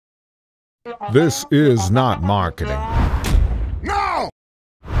This is not marketing. No!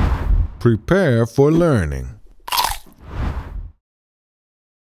 Prepare for learning.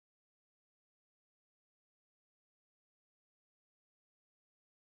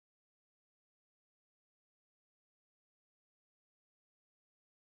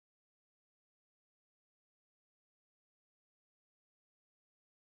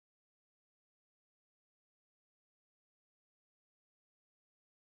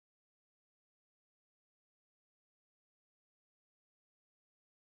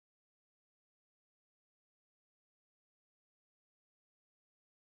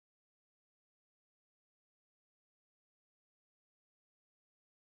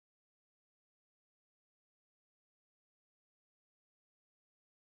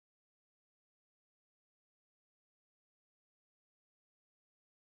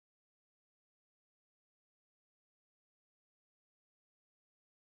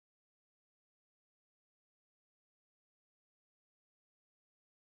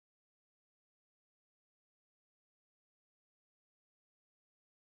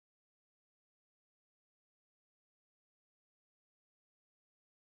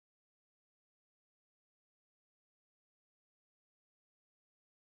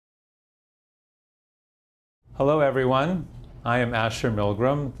 Hello everyone, I am Asher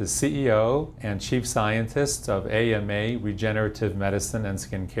Milgram, the CEO and Chief Scientist of AMA Regenerative Medicine and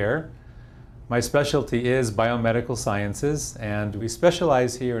Skincare. My specialty is biomedical sciences, and we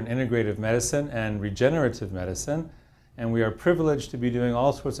specialize here in integrative medicine and regenerative medicine, and we are privileged to be doing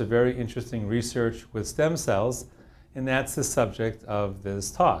all sorts of very interesting research with stem cells, and that's the subject of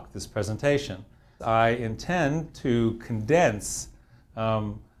this talk, this presentation. I intend to condense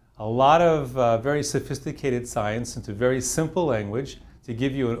a lot of very sophisticated science into very simple language to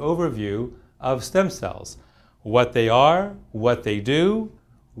give you an overview of stem cells. What they are, what they do,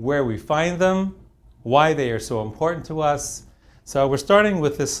 where we find them, why they are so important to us. So we're starting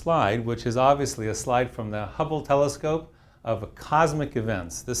with this slide, which is obviously a slide from the Hubble telescope of cosmic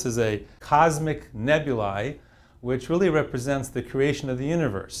events. This is a cosmic nebulae, which really represents the creation of the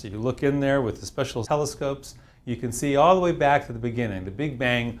universe. You look in there with the special telescopes, you can see all the way back to the beginning, the Big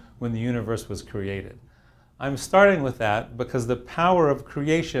Bang, when the universe was created. I'm starting with that because the power of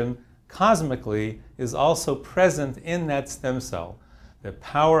creation cosmically is also present in that stem cell. The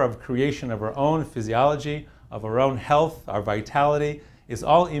power of creation of our own physiology, of our own health, our vitality, is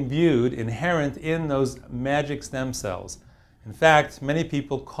all imbued, inherent in those magic stem cells. In fact, many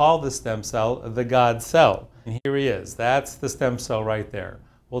people call the stem cell the God cell. And here he is. That's the stem cell right there.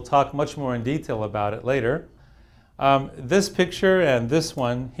 We'll talk much more in detail about it later. This picture and this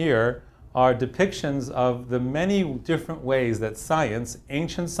one here are depictions of the many different ways that science,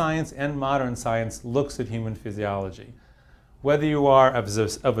 ancient science and modern science, looks at human physiology. Whether you are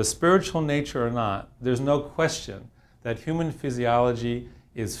of a spiritual nature or not, there's no question that human physiology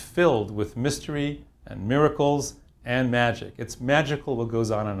is filled with mystery and miracles and magic. It's magical what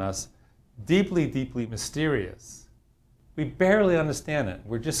goes on in us, deeply, deeply mysterious. We barely understand it.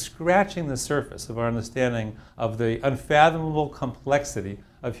 We're just scratching the surface of our understanding of the unfathomable complexity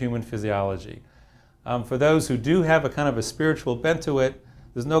of human physiology. For those who do have a kind of a spiritual bent to it,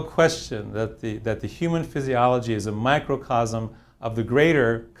 there's no question that the human physiology is a microcosm of the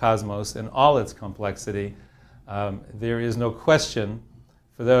greater cosmos in all its complexity. There is no question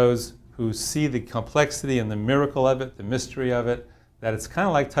for those who see the complexity and the miracle of it, the mystery of it, that it's kind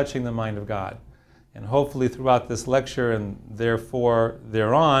of like touching the mind of God. And hopefully throughout this lecture and therefore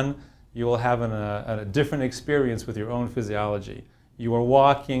thereon, you will have a different experience with your own physiology. You are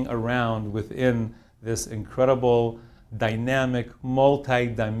walking around within this incredible, dynamic,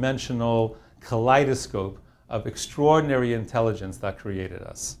 multi-dimensional kaleidoscope of extraordinary intelligence that created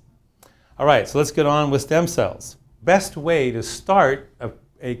us. All right, so let's get on with stem cells. Best way to start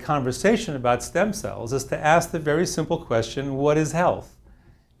a conversation about stem cells is to ask the very simple question, what is health?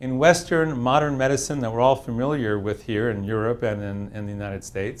 In Western modern medicine that we're all familiar with here in Europe and in the United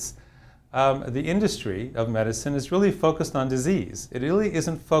States, the industry of medicine is really focused on disease. It really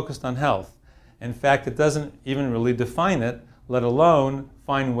isn't focused on health. In fact, it doesn't even really define it, let alone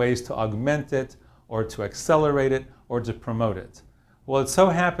find ways to augment it or to accelerate it or to promote it. Well, it so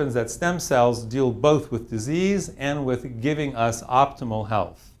happens that stem cells deal both with disease and with giving us optimal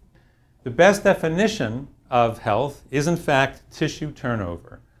health. The best definition of health is in fact tissue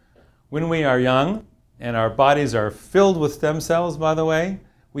turnover. When we are young, and our bodies are filled with stem cells, by the way,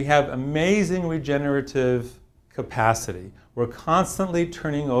 we have amazing regenerative capacity. We're constantly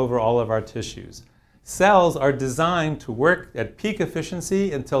turning over all of our tissues. Cells are designed to work at peak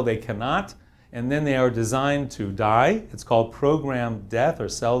efficiency until they cannot, and then they are designed to die. It's called programmed death or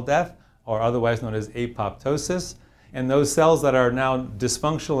cell death or otherwise known as apoptosis. And those cells that are now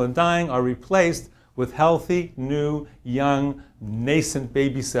dysfunctional and dying are replaced with healthy, new, young, nascent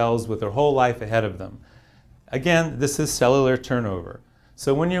baby cells with their whole life ahead of them. Again, this is cellular turnover.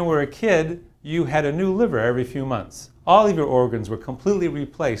 So when you were a kid, you had a new liver every few months. All of your organs were completely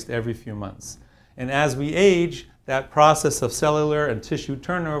replaced every few months. And as we age, that process of cellular and tissue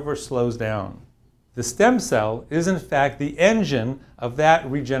turnover slows down. The stem cell is in fact the engine of that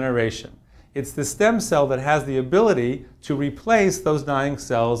regeneration. It's the stem cell that has the ability to replace those dying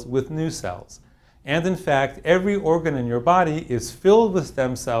cells with new cells. And in fact, every organ in your body is filled with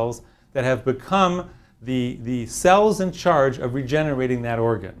stem cells that have become the cells in charge of regenerating that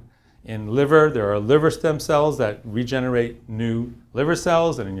organ. In liver, there are liver stem cells that regenerate new liver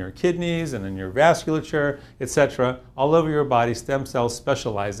cells, and in your kidneys and in your vasculature, etc. All over your body, stem cells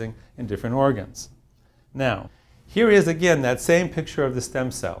specializing in different organs. Now, here is again that same picture of the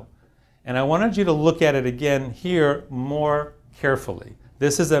stem cell. And I wanted you to look at it again here more carefully.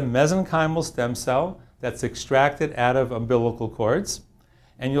 This is a mesenchymal stem cell that's extracted out of umbilical cords.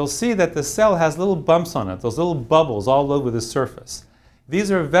 And you'll see that the cell has little bumps on it, those little bubbles all over the surface. These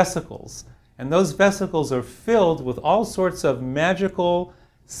are vesicles, and those vesicles are filled with all sorts of magical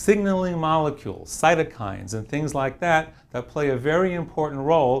signaling molecules, cytokines and things like that, that play a very important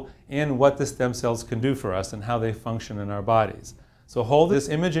role in what the stem cells can do for us and how they function in our bodies. So hold this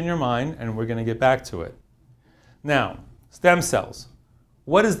image in your mind, and we're going to get back to it. Now, stem cells.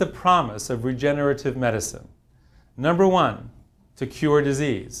 What is the promise of regenerative medicine? Number one, to cure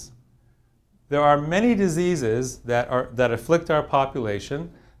disease. There are many diseases that afflict our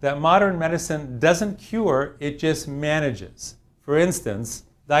population that modern medicine doesn't cure, it just manages. For instance,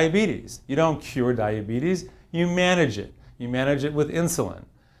 diabetes. You don't cure diabetes, you manage it. You manage it with insulin.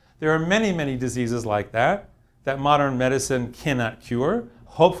 There are many, many diseases like that modern medicine cannot cure.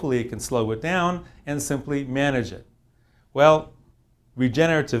 Hopefully it can slow it down and simply manage it. Well,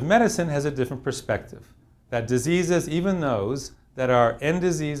 regenerative medicine has a different perspective. That diseases, even those that are end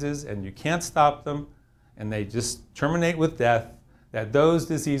diseases and you can't stop them and they just terminate with death, that those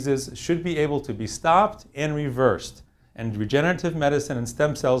diseases should be able to be stopped and reversed. And regenerative medicine and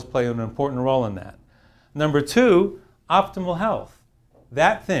stem cells play an important role in that. Number two, optimal health.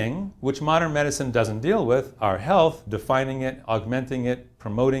 That thing which modern medicine doesn't deal with, our health, defining it, augmenting it,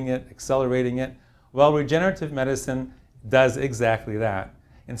 promoting it, accelerating it, well, regenerative medicine does exactly that.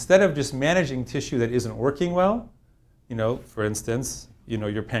 Instead of just managing tissue that isn't working well, for instance,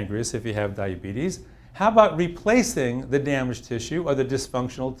 your pancreas if you have diabetes, how about replacing the damaged tissue or the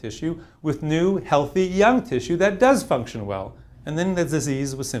dysfunctional tissue with new, healthy, young tissue that does function well? And then the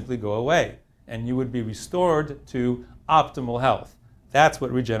disease would simply go away, and you would be restored to optimal health. That's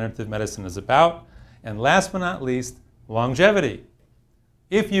what regenerative medicine is about. And last but not least, longevity.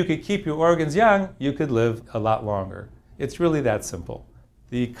 If you could keep your organs young, you could live a lot longer. It's really that simple.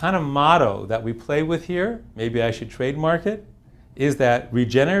 The kind of motto that we play with here, maybe I should trademark it, is that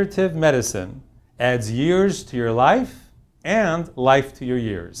regenerative medicine adds years to your life and life to your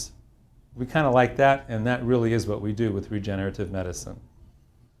years. We kind of like that, and that really is what we do with regenerative medicine.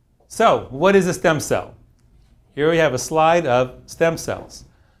 So, what is a stem cell? Here we have a slide of stem cells.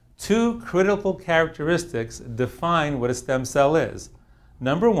 Two critical characteristics define what a stem cell is.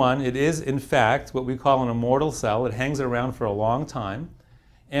 Number one, it is in fact what we call an immortal cell. It hangs around for a long time.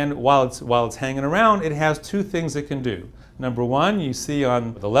 And while it's hanging around, it has two things it can do. Number one, you see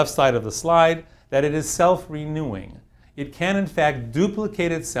on the left side of the slide that it is self-renewing. It can in fact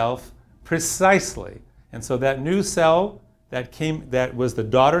duplicate itself precisely. And so that new cell that was the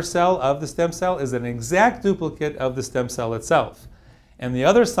daughter cell of the stem cell is an exact duplicate of the stem cell itself. And the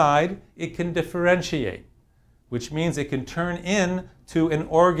other side, it can differentiate, which means it can turn into an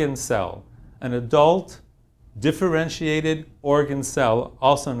organ cell, an adult differentiated organ cell,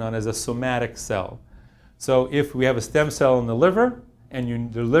 also known as a somatic cell. So if we have a stem cell in the liver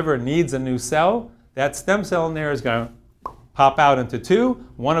and the liver needs a new cell, that stem cell in there is going to pop out into two.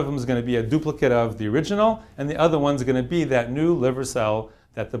 One of them is going to be a duplicate of the original, and the other one's going to be that new liver cell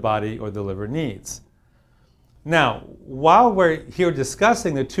that the body or the liver needs. Now, while we're here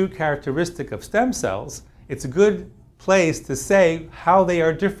discussing the two characteristics of stem cells, it's a good place to say how they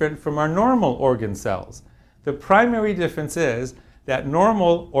are different from our normal organ cells. The primary difference is that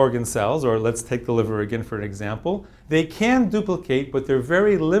normal organ cells, or let's take the liver again for an example, they can duplicate, but they're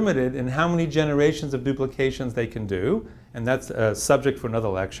very limited in how many generations of duplications they can do, and that's a subject for another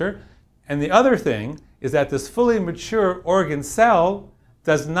lecture. And the other thing is that this fully mature organ cell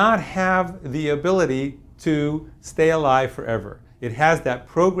does not have the ability to stay alive forever. It has that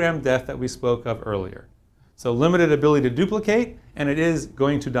programmed death that we spoke of earlier. So limited ability to duplicate, and it is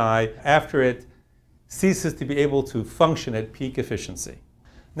going to die after it ceases to be able to function at peak efficiency.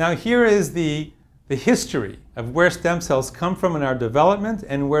 Now here is the history of where stem cells come from in our development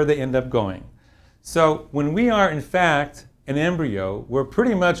and where they end up going. So when we are in fact an embryo, we're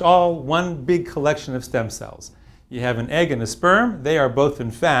pretty much all one big collection of stem cells. You have an egg and a sperm. They are both in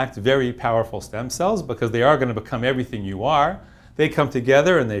fact very powerful stem cells because they are going to become everything you are. They come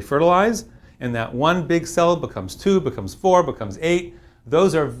together and they fertilize, and that one big cell becomes 2, becomes 4, becomes 8.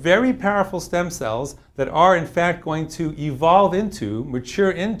 Those are very powerful stem cells that are in fact going to evolve into,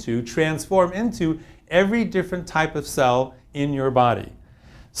 mature into, transform into every different type of cell in your body.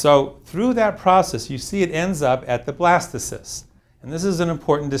 So through that process, you see it ends up at the blastocyst. And this is an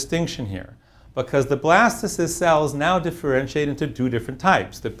important distinction here, because the blastocyst cells now differentiate into 2 different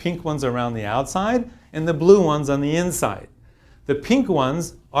types. The pink ones around the outside and the blue ones on the inside. The pink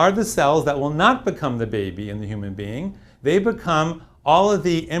ones are the cells that will not become the baby in the human being. They become all of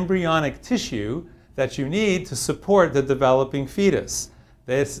the embryonic tissue that you need to support the developing fetus.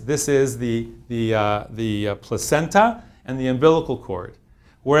 This is the placenta and the umbilical cord.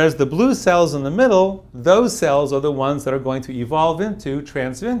 Whereas the blue cells in the middle, those cells are the ones that are going to evolve into,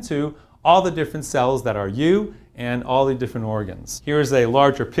 transfer into, all the different cells that are you and all the different organs. Here's a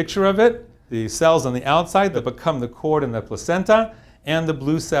larger picture of it. The cells on the outside that become the cord and the placenta, and the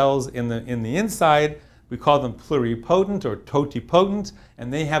blue cells in the inside. We call them pluripotent or totipotent,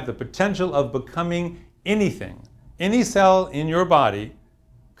 and they have the potential of becoming anything. Any cell in your body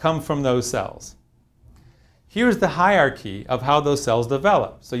come from those cells. Here's the hierarchy of how those cells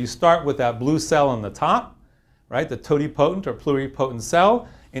develop. So you start with that blue cell on the top, right, the totipotent or pluripotent cell,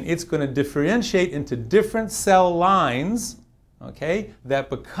 and it's going to differentiate into different cell lines, okay,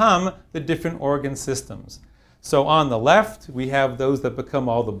 that become the different organ systems. So on the left, we have those that become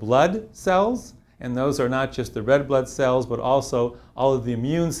all the blood cells, and those are not just the red blood cells, but also all of the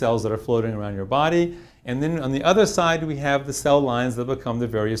immune cells that are floating around your body. And then on the other side, we have the cell lines that become the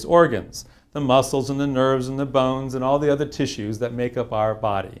various organs, the muscles and the nerves and the bones and all the other tissues that make up our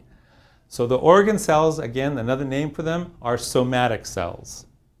body. So the organ cells, again, another name for them, are somatic cells.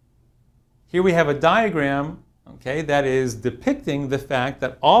 Here we have a diagram, okay, that is depicting the fact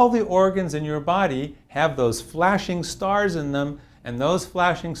that all the organs in your body have those flashing stars in them, and those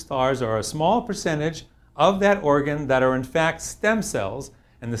flashing stars are a small percentage of that organ that are in fact stem cells,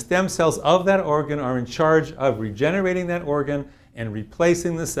 and the stem cells of that organ are in charge of regenerating that organ and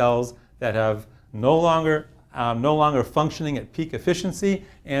replacing the cells that have no longer functioning at peak efficiency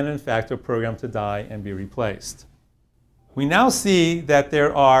and in fact are programmed to die and be replaced. We now see that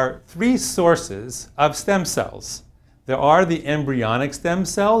there are 3 sources of stem cells. There are the embryonic stem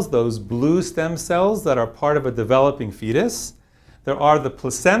cells, those blue stem cells that are part of a developing fetus. There are the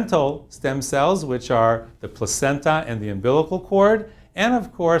placental stem cells, which are the placenta and the umbilical cord. And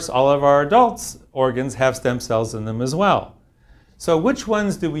of course, all of our adults' organs have stem cells in them as well. So which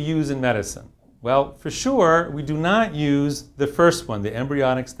ones do we use in medicine? Well, for sure, we do not use the first one, the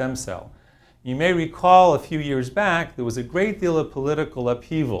embryonic stem cell. You may recall a few years back, there was a great deal of political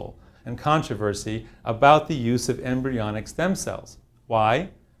upheaval and controversy about the use of embryonic stem cells. Why?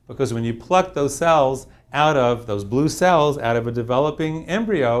 Because when you pluck those cells out of, those blue cells out of a developing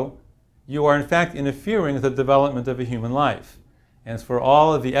embryo, you are in fact interfering with the development of a human life. And for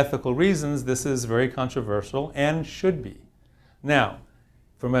all of the ethical reasons, this is very controversial and should be. Now,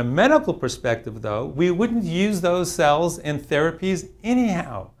 from a medical perspective though, we wouldn't use those cells in therapies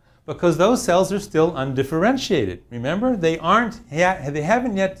anyhow, because those cells are still undifferentiated. Remember, they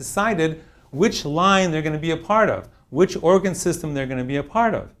haven't yet decided which line they're going to be a part of, which organ system they're going to be a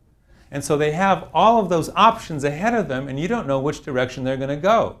part of. And so they have all of those options ahead of them, and you don't know which direction they're going to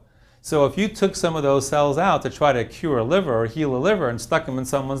go. So if you took some of those cells out to try to cure a liver or heal a liver and stuck them in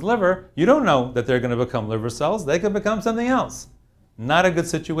someone's liver, you don't know that they're going to become liver cells. They could become something else. Not a good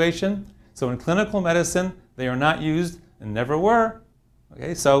situation. So in clinical medicine, they are not used and never were.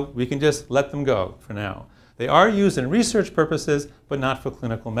 Okay, so we can just let them go for now. They are used in research purposes, but not for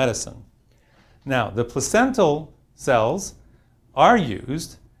clinical medicine. Now, the placental cells are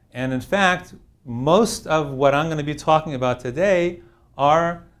used, and in fact, most of what I'm going to be talking about today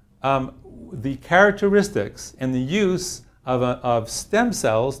are the characteristics and the use of stem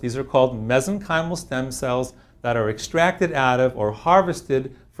cells. These are called mesenchymal stem cells that are extracted out of or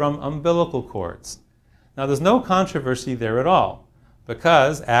harvested from umbilical cords. Now, there's no controversy there at all,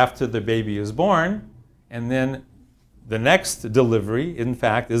 because after the baby is born, and then the next delivery, in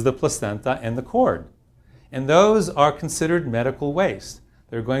fact, is the placenta and the cord. And those are considered medical waste.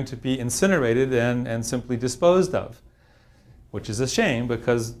 They're going to be incinerated and simply disposed of. which is a shame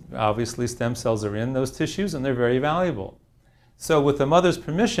because obviously stem cells are in those tissues and they're very valuable. So with the mother's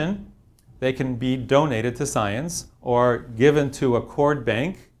permission, they can be donated to science or given to a cord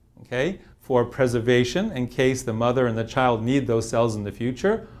bank, okay, for preservation in case the mother and the child need those cells in the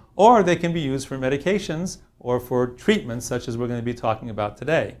future, or they can be used for medications or for treatments such as we're going to be talking about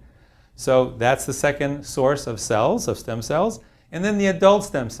today. So that's the second source of cells, of stem cells. And then the adult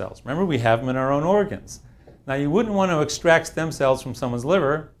stem cells. Remember, we have them in our own organs. Now, you wouldn't want to extract stem cells from someone's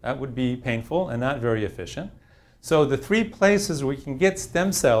liver. That would be painful and not very efficient. So the three places where we can get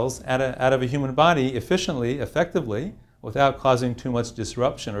stem cells out of a human body efficiently, effectively, without causing too much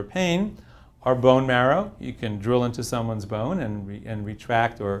disruption or pain are bone marrow. You can drill into someone's bone and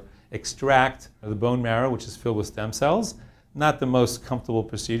retract or extract the bone marrow, which is filled with stem cells. Not the most comfortable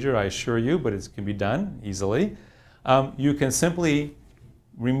procedure, I assure you, but it can be done easily. You can simply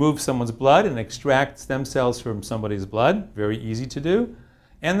remove someone's blood and extract stem cells from somebody's blood. Very easy to do.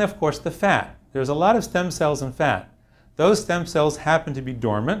 And of course the fat. There's a lot of stem cells in fat. Those stem cells happen to be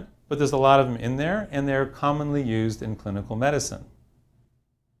dormant, but there's a lot of them in there, and they're commonly used in clinical medicine.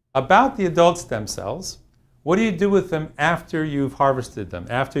 About the adult stem cells, what do you do with them after you've harvested them,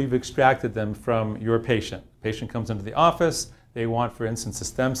 after you've extracted them from your patient? The patient comes into the office, they want, for instance, a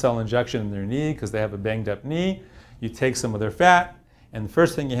stem cell injection in their knee because they have a banged up knee. You take some of their fat, and the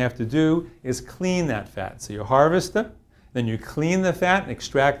first thing you have to do is clean that fat. So you harvest it, then you clean the fat and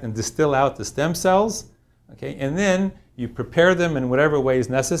extract and distill out the stem cells, okay? And then you prepare them in whatever way is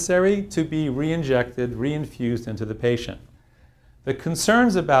necessary to be re-injected, re-infused into the patient. The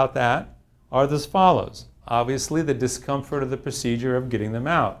concerns about that are as follows. Obviously, the discomfort of the procedure of getting them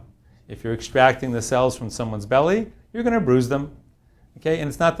out. If you're extracting the cells from someone's belly, you're going to bruise them, okay? And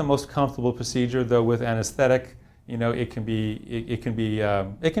it's not the most comfortable procedure, though with anesthetic, you know, it can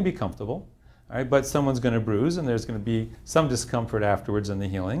be comfortable, all right? But someone's going to bruise, and there's going to be some discomfort afterwards in the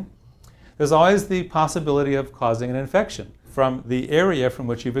healing. There's always the possibility of causing an infection from the area from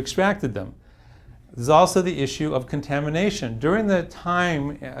which you've extracted them. There's also the issue of contamination. During the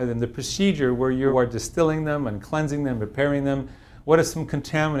time in the procedure where you are distilling them and cleansing them, preparing them, what if some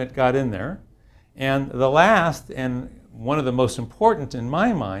contaminant got in there? And the last, and one of the most important in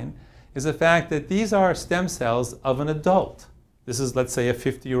my mind, is the fact that these are stem cells of an adult. This is, let's say, a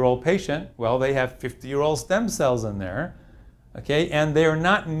 50-year-old patient. Well, they have 50-year-old stem cells in there, okay? And they are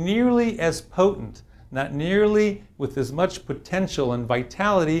not nearly as potent, not nearly with as much potential and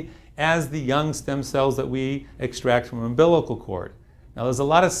vitality as the young stem cells that we extract from umbilical cord. Now, there's a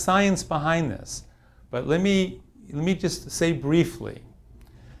lot of science behind this, but let me just say briefly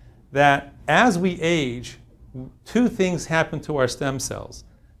that as we age, two things happen to our stem cells.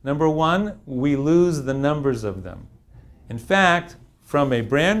 Number one, we lose the numbers of them. In fact, from a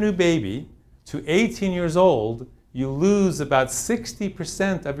brand new baby to 18 years old, you lose about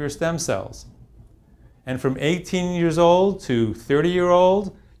 60% of your stem cells. And from 18 years old to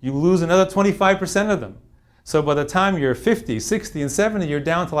 30-year-old, you lose another 25% of them. So by the time you're 50, 60, and 70, you're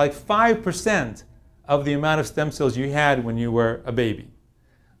down to like 5% of the amount of stem cells you had when you were a baby.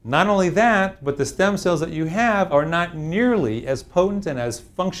 Not only that, but the stem cells that you have are not nearly as potent and as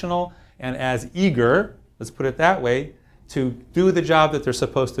functional and as eager, let's put it that way, to do the job that they're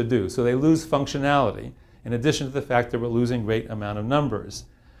supposed to do. So they lose functionality, in addition to the fact that we're losing great amount of numbers.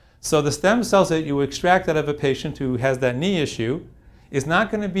 So the stem cells that you extract out of a patient who has that knee issue is not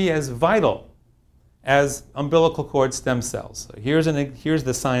going to be as vital as umbilical cord stem cells. So here's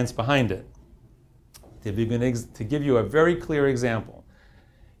the science behind it. To give you a very clear example,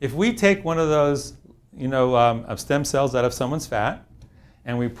 if we take one of those stem cells out of someone's fat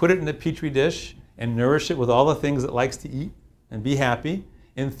and we put it in a petri dish and nourish it with all the things it likes to eat and be happy,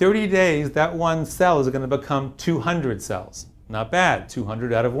 in 30 days that one cell is going to become 200 cells. Not bad,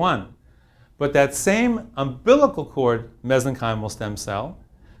 200 out of 1. But that same umbilical cord mesenchymal stem cell,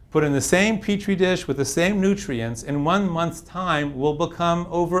 put in the same petri dish with the same nutrients, in 1 month's time will become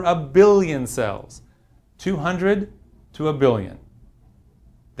over 1 billion cells. 200 to 1 billion.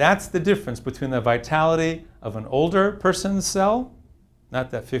 That's the difference between the vitality of an older person's cell,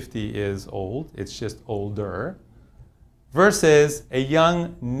 not that 50 is old, it's just older, versus a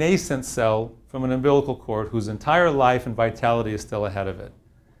young nascent cell from an umbilical cord whose entire life and vitality is still ahead of it.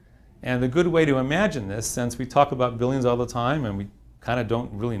 And the good way to imagine this, since we talk about billions all the time and we kind of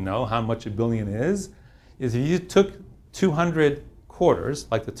don't really know how much 1 billion is if you took 200 quarters,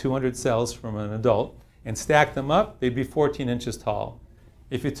 like the 200 cells from an adult, and stacked them up, they'd be 14 inches tall.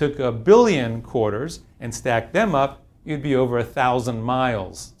 If you took 1 billion quarters and stacked them up, you'd be over 1,000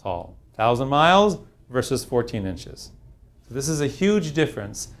 miles tall. 1,000 miles versus 14 inches. So this is a huge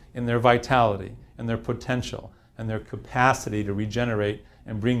difference in their vitality and their potential. and their capacity to regenerate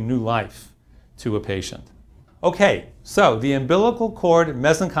and bring new life to a patient. Okay, so the umbilical cord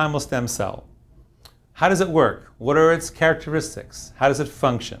mesenchymal stem cell. How does it work? What are its characteristics? How does it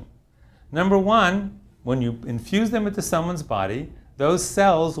function? Number one, when you infuse them into someone's body, those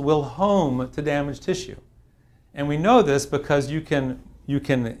cells will home to damaged tissue. And we know this because you can,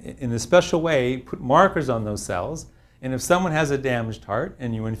 in a special way, put markers on those cells. And if someone has a damaged heart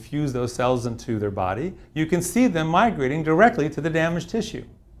and you infuse those cells into their body, you can see them migrating directly to the damaged tissue.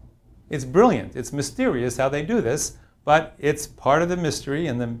 It's brilliant. It's mysterious how they do this, but it's part of the mystery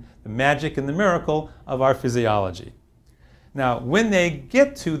and the magic and the miracle of our physiology. Now, when they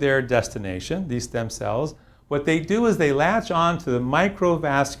get to their destination, these stem cells, what they do is they latch on to the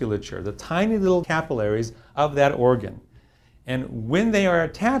microvasculature, the tiny little capillaries of that organ. And when they are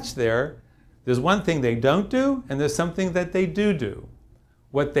attached there, there's one thing they don't do, and there's something that they do.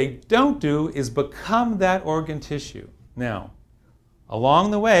 What they don't do is become that organ tissue. Now,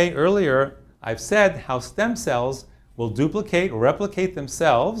 along the way, earlier, I've said how stem cells will duplicate or replicate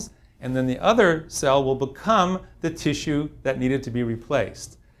themselves, and then the other cell will become the tissue that needed to be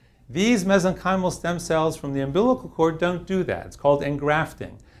replaced. These mesenchymal stem cells from the umbilical cord don't do that. It's called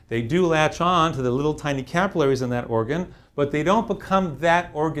engrafting. They do latch on to the little tiny capillaries in that organ, but they don't become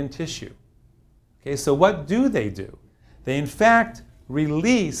that organ tissue. Okay, so what do? They in fact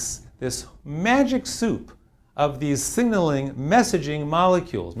release this magic soup of these signaling, messaging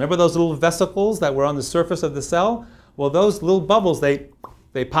molecules. Remember those little vesicles that were on the surface of the cell? Well, those little bubbles, they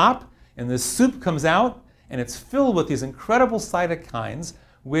pop, and this soup comes out, and it's filled with these incredible cytokines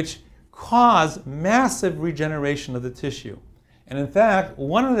which cause massive regeneration of the tissue. And in fact,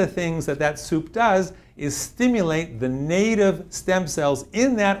 one of the things that that soup does is stimulate the native stem cells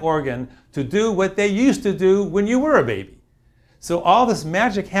in that organ to do what they used to do when you were a baby. So all this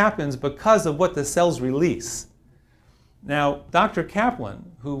magic happens because of what the cells release. Now, Dr.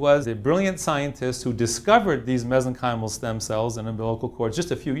 Kaplan, who was a brilliant scientist who discovered these mesenchymal stem cells in umbilical cords just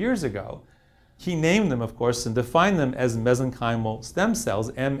a few years ago, he named them, of course, and defined them as mesenchymal stem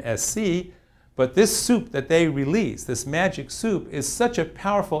cells, MSC, but this soup that they release, this magic soup, is such a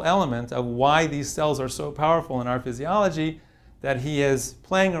powerful element of why these cells are so powerful in our physiology that he is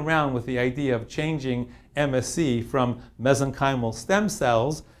playing around with the idea of changing MSC from mesenchymal stem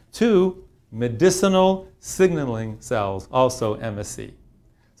cells to medicinal signaling cells, also MSC.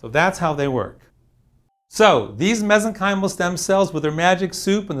 So that's how they work. So these mesenchymal stem cells with their magic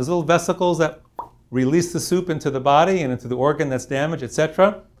soup and those little vesicles that release the soup into the body and into the organ that's damaged,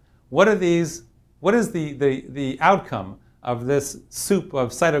 etc. What is the outcome of this soup of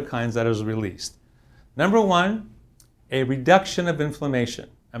cytokines that is released? Number one, a reduction of inflammation,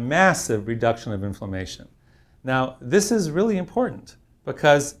 a massive reduction of inflammation. Now, this is really important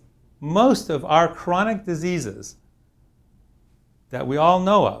because most of our chronic diseases that we all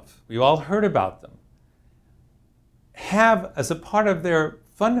know of, we all heard about them, have as a part of their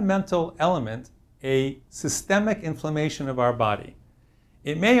fundamental element a systemic inflammation of our body.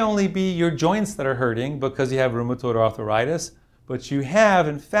 It may only be your joints that are hurting because you have rheumatoid arthritis, but you have,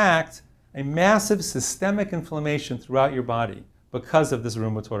 in fact, a massive systemic inflammation throughout your body because of this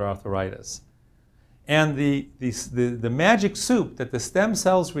rheumatoid arthritis. And the magic soup that the stem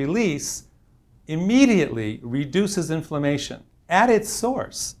cells release immediately reduces inflammation at its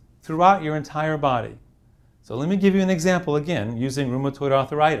source throughout your entire body. So let me give you an example again using rheumatoid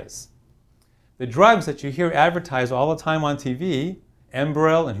arthritis. The drugs that you hear advertised all the time on TV,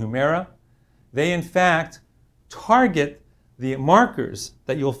 Enbrel and Humira, they in fact target the markers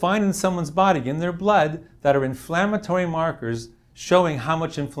that you'll find in someone's body, in their blood, that are inflammatory markers showing how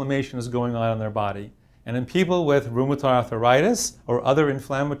much inflammation is going on in their body. And in people with rheumatoid arthritis or other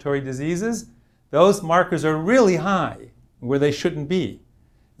inflammatory diseases, those markers are really high where they shouldn't be.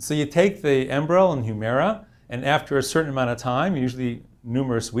 So you take the Enbrel and Humira, and after a certain amount of time, usually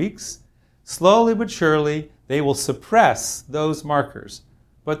numerous weeks, slowly but surely, they will suppress those markers.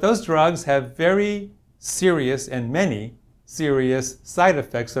 But those drugs have very serious and many serious side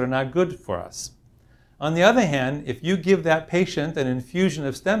effects that are not good for us. On the other hand, if you give that patient an infusion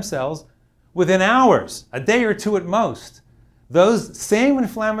of stem cells, within hours, a day or two at most, those same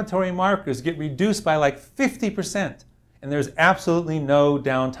inflammatory markers get reduced by like 50%. And there's absolutely no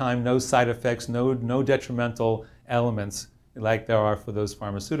downtime, no side effects, no detrimental elements like there are for those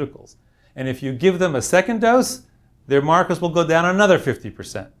pharmaceuticals. And if you give them a second dose, their markers will go down another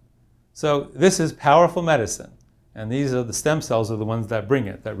 50%. So this is powerful medicine. And these are the stem cells are the ones that bring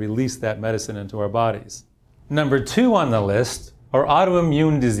it, that release that medicine into our bodies. Number two on the list are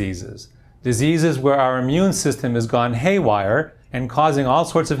autoimmune diseases. Diseases where our immune system has gone haywire and causing all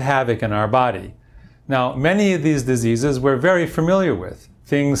sorts of havoc in our body. Now, many of these diseases we're very familiar with.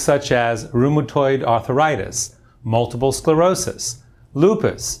 Things such as rheumatoid arthritis, multiple sclerosis,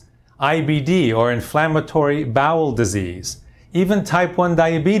 lupus, IBD or inflammatory bowel disease. Even type 1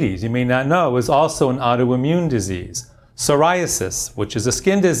 diabetes, you may not know, is also an autoimmune disease. Psoriasis, which is a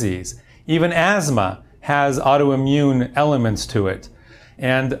skin disease. Even asthma has autoimmune elements to it.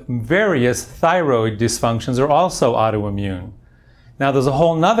 And various thyroid dysfunctions are also autoimmune. Now, there's a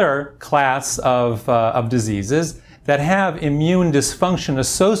whole nother class of diseases that have immune dysfunction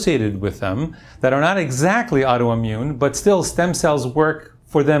associated with them that are not exactly autoimmune, but still stem cells work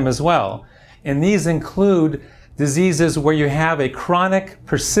for them as well. And these include diseases where you have a chronic,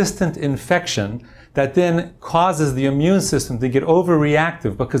 persistent infection that then causes the immune system to get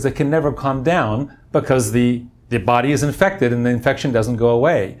overreactive because it can never calm down because the body is infected and the infection doesn't go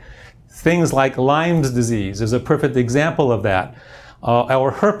away. Things like Lyme's disease is a perfect example of that. Or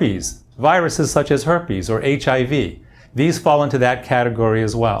herpes, viruses such as herpes or HIV. These fall into that category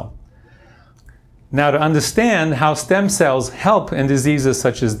as well. Now, to understand how stem cells help in diseases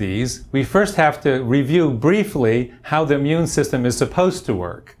such as these, we first have to review briefly how the immune system is supposed to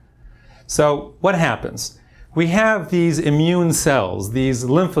work. So, what happens? We have these immune cells, these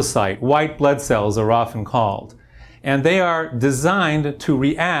lymphocyte, white blood cells are often called, and they are designed to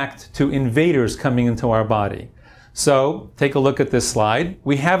react to invaders coming into our body. So, take a look at this slide.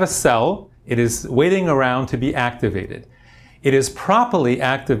 We have a cell. It is waiting around to be activated. It is properly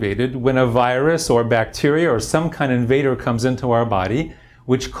activated when a virus or bacteria or some kind of invader comes into our body,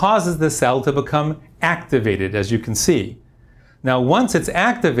 which causes the cell to become activated, as you can see. Now, once it's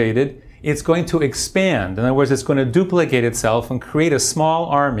activated, it's going to expand. In other words, it's going to duplicate itself and create a small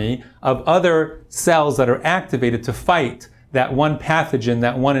army of other cells that are activated to fight that one pathogen,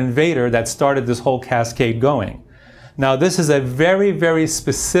 that one invader that started this whole cascade going. Now, this is a very, very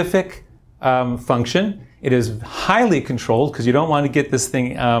specific function. It is highly controlled because you don't want to get this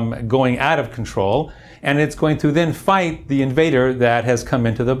thing going out of control. And it's going to then fight the invader that has come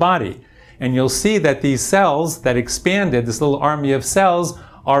into the body. And you'll see that these cells that expanded, this little army of cells,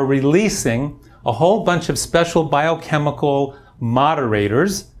 are releasing a whole bunch of special biochemical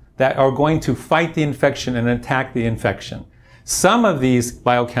moderators that are going to fight the infection and attack the infection. Some of these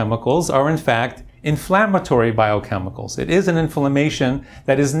biochemicals are in fact inflammatory biochemicals. It is an inflammation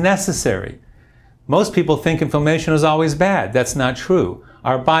that is necessary. Most people think inflammation is always bad. That's not true.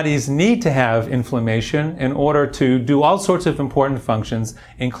 Our bodies need to have inflammation in order to do all sorts of important functions,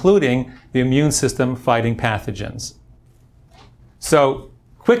 including the immune system fighting pathogens. So,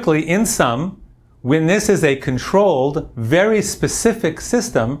 quickly, in sum, when this is a controlled, very specific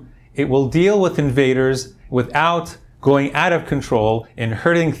system, it will deal with invaders without going out of control and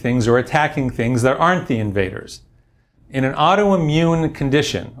hurting things or attacking things that aren't the invaders. In an autoimmune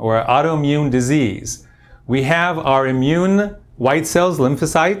condition or an autoimmune disease, we have our immune white cells,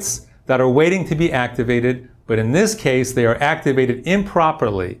 lymphocytes, that are waiting to be activated, but in this case, they are activated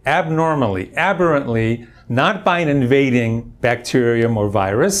improperly, abnormally, aberrantly, not by an invading bacterium or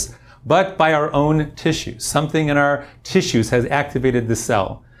virus, but by our own tissues. Something in our tissues has activated the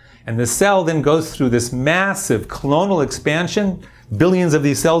cell. And the cell then goes through this massive clonal expansion. Billions of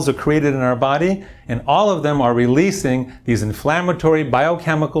these cells are created in our body, and all of them are releasing these inflammatory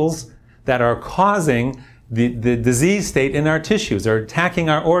biochemicals that are causing the disease state in our tissues. They're attacking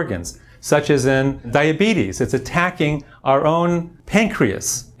our organs, such as in diabetes. It's attacking our own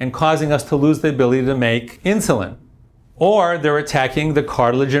pancreas and causing us to lose the ability to make insulin. Or they're attacking the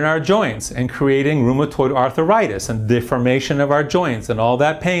cartilage in our joints and creating rheumatoid arthritis and deformation of our joints and all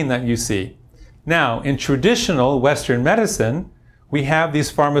that pain that you see. Now, in traditional Western medicine, we have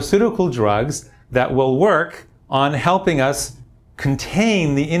these pharmaceutical drugs that will work on helping us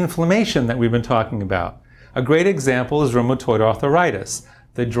contain the inflammation that we've been talking about. A great example is rheumatoid arthritis,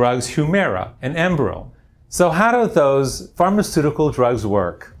 the drugs Humira and Enbrel. So how do those pharmaceutical drugs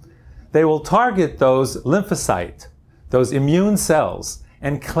work? They will target those lymphocytes, those immune cells,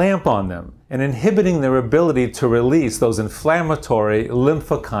 and clamp on them, and inhibiting their ability to release those inflammatory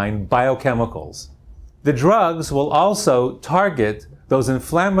lymphokine biochemicals. The drugs will also target those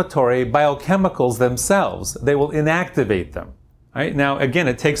inflammatory biochemicals themselves. They will inactivate them. Right? Now, again,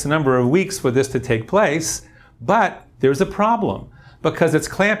 it takes a number of weeks for this to take place, but there's a problem because it's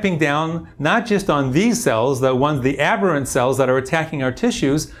clamping down not just on these cells, the aberrant cells that are attacking our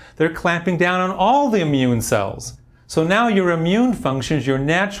tissues, they're clamping down on all the immune cells. So now your immune functions, your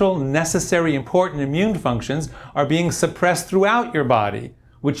natural, necessary, important immune functions are being suppressed throughout your body,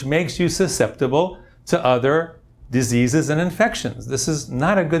 which makes you susceptible to other diseases and infections. This is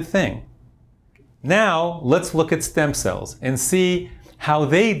not a good thing. Now, let's look at stem cells and see how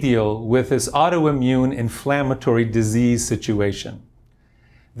they deal with this autoimmune inflammatory disease situation.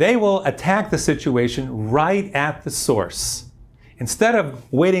 They will attack the situation right at the source. Instead of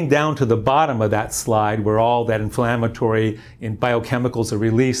waiting down to the bottom of that slide where all that inflammatory biochemicals are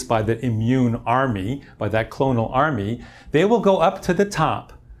released by the immune army, by that clonal army, they will go up to the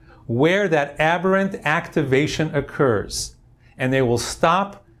top where that aberrant activation occurs. And they will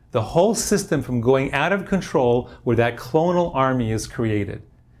stop the whole system from going out of control where that clonal army is created.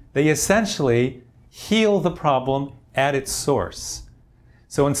 They essentially heal the problem at its source.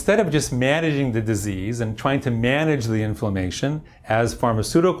 So instead of just managing the disease and trying to manage the inflammation, as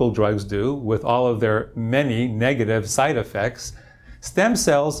pharmaceutical drugs do with all of their many negative side effects, stem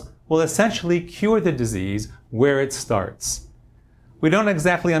cells will essentially cure the disease where it starts. We don't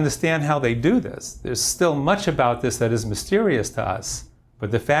exactly understand how they do this. There's still much about this that is mysterious to us, but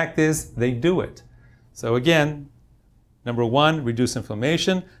the fact is they do it. So again, number one, reduce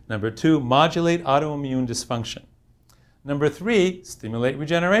inflammation. Number two, modulate autoimmune dysfunction. Number three, stimulate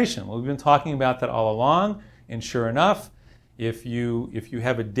regeneration. Well, we've been talking about that all along, and sure enough, if you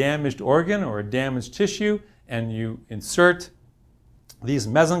have a damaged organ or a damaged tissue and you insert these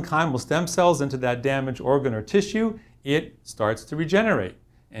mesenchymal stem cells into that damaged organ or tissue, it starts to regenerate.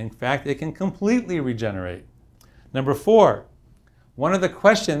 In fact, it can completely regenerate. Number four, one of the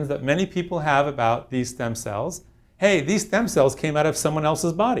questions that many people have about these stem cells, hey, these stem cells came out of someone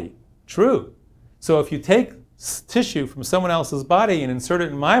else's body. True. So if you take tissue from someone else's body and insert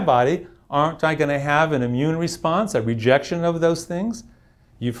it in my body, aren't I going to have an immune response, a rejection of those things?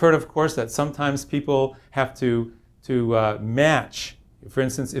 You've heard, of course, that sometimes people have to match. For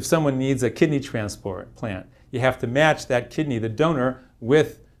instance, if someone needs a kidney transplant, you have to match that kidney, the donor,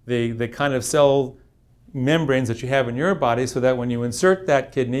 with the kind of cell membranes that you have in your body so that when you insert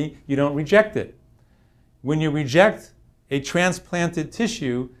that kidney, you don't reject it. When you reject a transplanted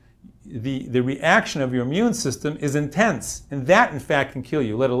tissue, the reaction of your immune system is intense, and that in fact can kill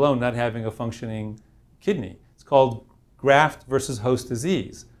you, let alone not having a functioning kidney. It's called graft versus host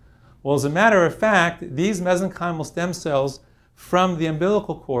disease. Well, as a matter of fact, these mesenchymal stem cells from the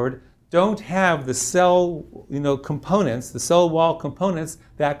umbilical cord don't have the cell components, the cell wall components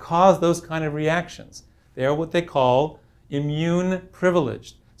that cause those kind of reactions. They are what they call immune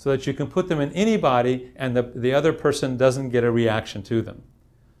privileged, so that you can put them in any body and the other person doesn't get a reaction to them.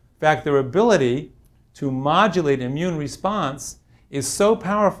 In fact, their ability to modulate immune response is so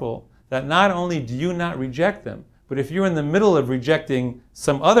powerful that not only do you not reject them, but if you're in the middle of rejecting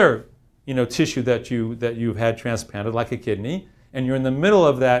some other tissue that you've had transplanted, like a kidney, and you're in the middle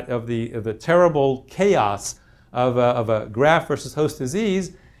of the terrible chaos of a graft versus host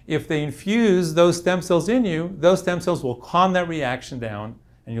disease, if they infuse those stem cells in you, those stem cells will calm that reaction down,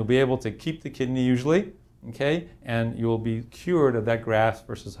 and you'll be able to keep the kidney usually. Okay, and you will be cured of that graft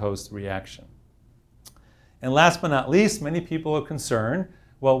versus host reaction. And last but not least, many people are concerned,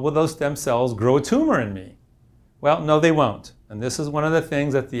 well, will those stem cells grow a tumor in me? Well, no, they won't. And this is one of the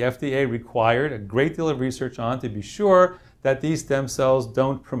things that the FDA required a great deal of research on to be sure that these stem cells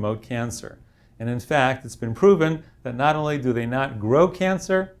don't promote cancer. And in fact, it's been proven that not only do they not grow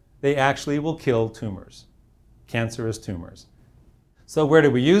cancer, they actually will kill tumors, cancerous tumors. So where do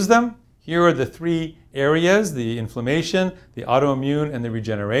we use them? Here are the three areas: the inflammation, the autoimmune, and the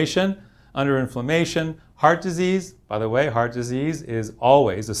regeneration. Under inflammation, heart disease. By the way, heart disease is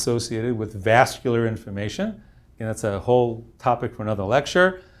always associated with vascular inflammation. And that's a whole topic for another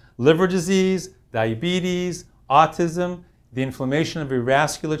lecture. Liver disease, diabetes, autism. The inflammation of your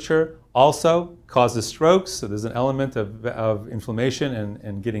vasculature also causes strokes. So there's an element of inflammation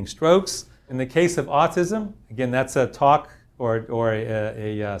and getting strokes. In the case of autism, again, that's a talk or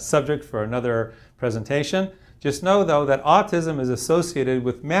a subject for another presentation. Just know, though, that autism is associated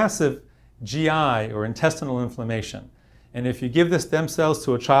with massive GI or intestinal inflammation. And if you give the stem cells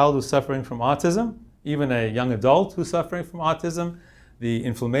to a child who's suffering from autism, even a young adult who's suffering from autism, the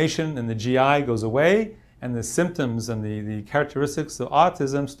inflammation in the GI goes away, and the symptoms and the characteristics of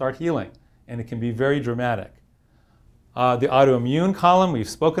autism start healing. And it can be very dramatic. The autoimmune column we've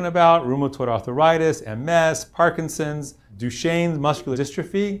spoken about: rheumatoid arthritis, MS, Parkinson's, Duchenne's muscular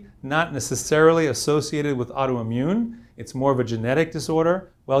dystrophy, not necessarily associated with autoimmune. It's more of a genetic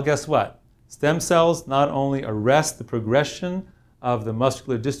disorder. Well, guess what? Stem cells not only arrest the progression of the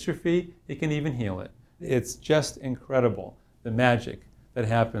muscular dystrophy, it can even heal it. It's just incredible, the magic that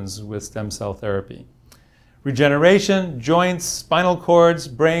happens with stem cell therapy. Regeneration, joints, spinal cords,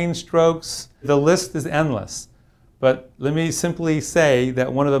 brain, strokes, the list is endless. But let me simply say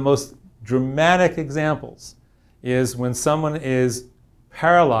that one of the most dramatic examples is when someone is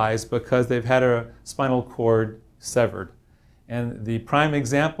paralyzed because they've had a spinal cord severed. And the prime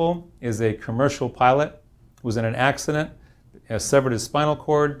example is a commercial pilot who was in an accident, severed his spinal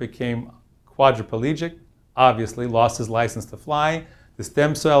cord, became quadriplegic, obviously lost his license to fly. The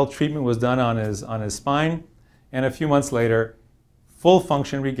stem cell treatment was done on his spine, and a few months later, full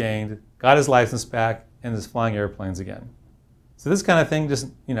function regained, got his license back, and is flying airplanes again. So this kind of thing just,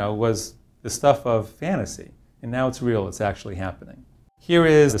 was the stuff of fantasy, and now it's real, it's actually happening. Here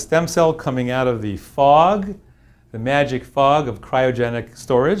is the stem cell coming out of the fog, the magic fog of cryogenic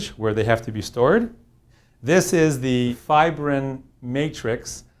storage, where they have to be stored. This is the fibrin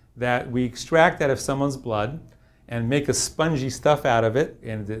matrix that we extract out of someone's blood and make a spongy stuff out of it,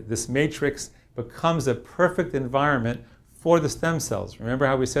 and this matrix becomes a perfect environment for the stem cells. Remember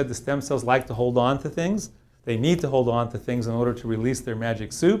how we said the stem cells like to hold on to things? They need to hold on to things in order to release their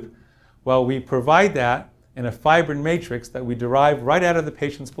magic soup. Well, we provide that in a fibrin matrix that we derive right out of the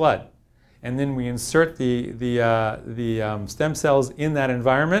patient's blood. And then we insert the stem cells in that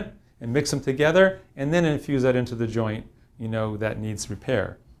environment and mix them together, and then infuse that into the joint, that needs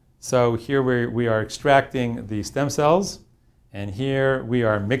repair. So here we are extracting the stem cells, and here we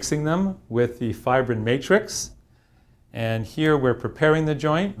are mixing them with the fibrin matrix. And here we're preparing the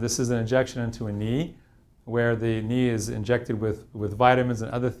joint. This is an injection into a knee, where the knee is injected with vitamins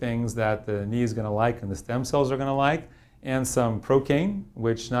and other things that the knee is going to like and the stem cells are going to like, and some procaine,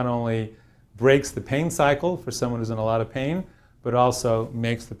 which not only breaks the pain cycle for someone who's in a lot of pain, but also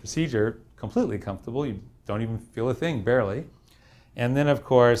makes the procedure completely comfortable. You don't even feel a thing, barely. And then, of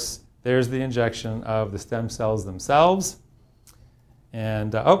course, there's the injection of the stem cells themselves.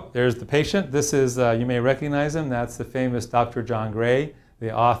 And, there's the patient. This is, you may recognize him, that's the famous Dr. John Gray,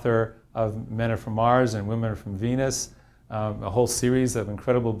 the author of Men Are From Mars and Women Are From Venus, a whole series of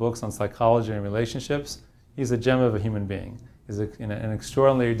incredible books on psychology and relationships. He's a gem of a human being. He's an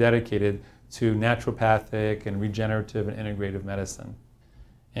extraordinarily dedicated to naturopathic and regenerative and integrative medicine.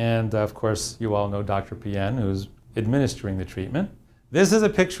 And, of course, you all know Dr. PN, who's administering the treatment. This is a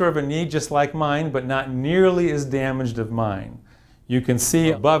picture of a knee just like mine, but not nearly as damaged as mine. You can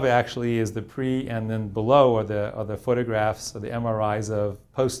see above actually is the pre, and then below are the photographs or the MRIs of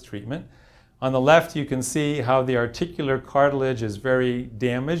post-treatment. On the left you can see how the articular cartilage is very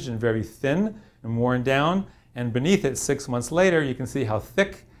damaged and very thin and worn down, and beneath it 6 months later you can see how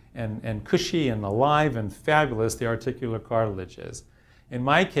thick and cushy and alive and fabulous the articular cartilage is. In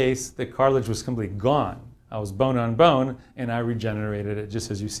my case, the cartilage was completely gone. I was bone on bone, and I regenerated it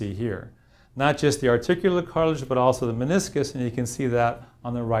just as you see here. Not just the articular cartilage, but also the meniscus, and you can see that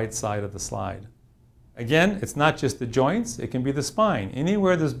on the right side of the slide. Again, it's not just the joints, it can be the spine.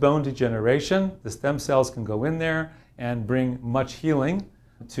 Anywhere there's bone degeneration, the stem cells can go in there and bring much healing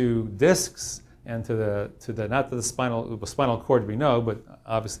to discs and not to the spinal cord we know, but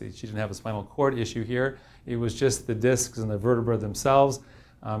obviously she didn't have a spinal cord issue here. It was just the discs and the vertebrae themselves.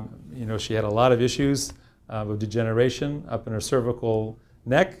 She had a lot of issues of degeneration up in her cervical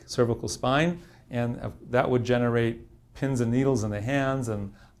neck, cervical spine, and that would generate pins and needles in the hands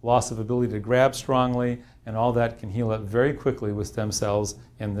and loss of ability to grab strongly, and all that can heal up very quickly with stem cells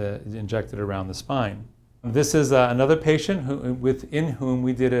injected around the spine. This is another patient within whom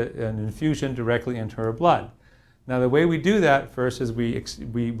we did an infusion directly into her blood. Now the way we do that first is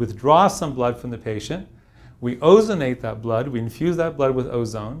we withdraw some blood from the patient, we ozonate that blood, we infuse that blood with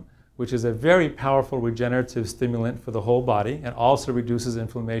ozone, which is a very powerful regenerative stimulant for the whole body and also reduces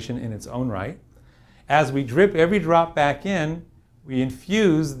inflammation in its own right. As we drip every drop back in, we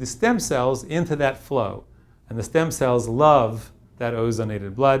infuse the stem cells into that flow. And the stem cells love that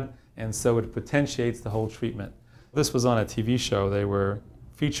ozonated blood, and so it potentiates the whole treatment. This was on a TV show. They were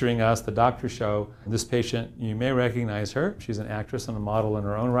featuring us, the doctor show. This patient, you may recognize her. She's an actress and a model in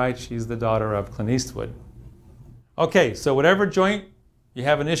her own right. She's the daughter of Clint Eastwood. Okay, so whatever joint you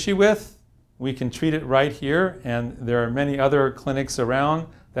have an issue with, we can treat it right here, and there are many other clinics around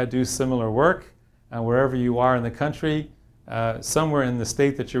that do similar work. And wherever you are in the country, somewhere in the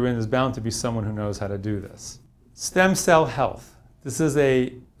state that you're in is bound to be someone who knows how to do this. Stem cell health. This is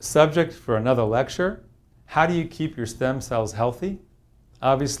a subject for another lecture. How do you keep your stem cells healthy?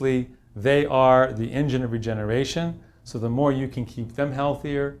 Obviously, they are the engine of regeneration, so the more you can keep them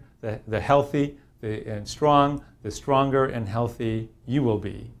healthier, the healthy and strong, the stronger and healthy you will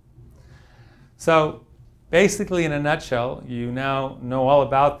be. So basically, in a nutshell, you now know all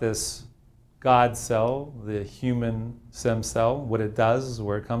about this God cell, the human stem cell, what it does,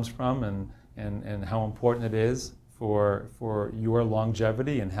 where it comes from, and how important it is for your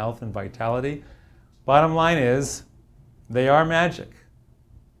longevity and health and vitality. Bottom line is, they are magic.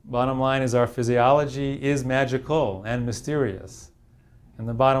 Bottom line is, our physiology is magical and mysterious. And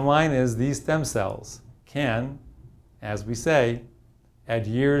the bottom line is, these stem cells can As we say, add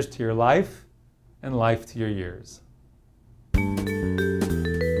years to your life and life to your years.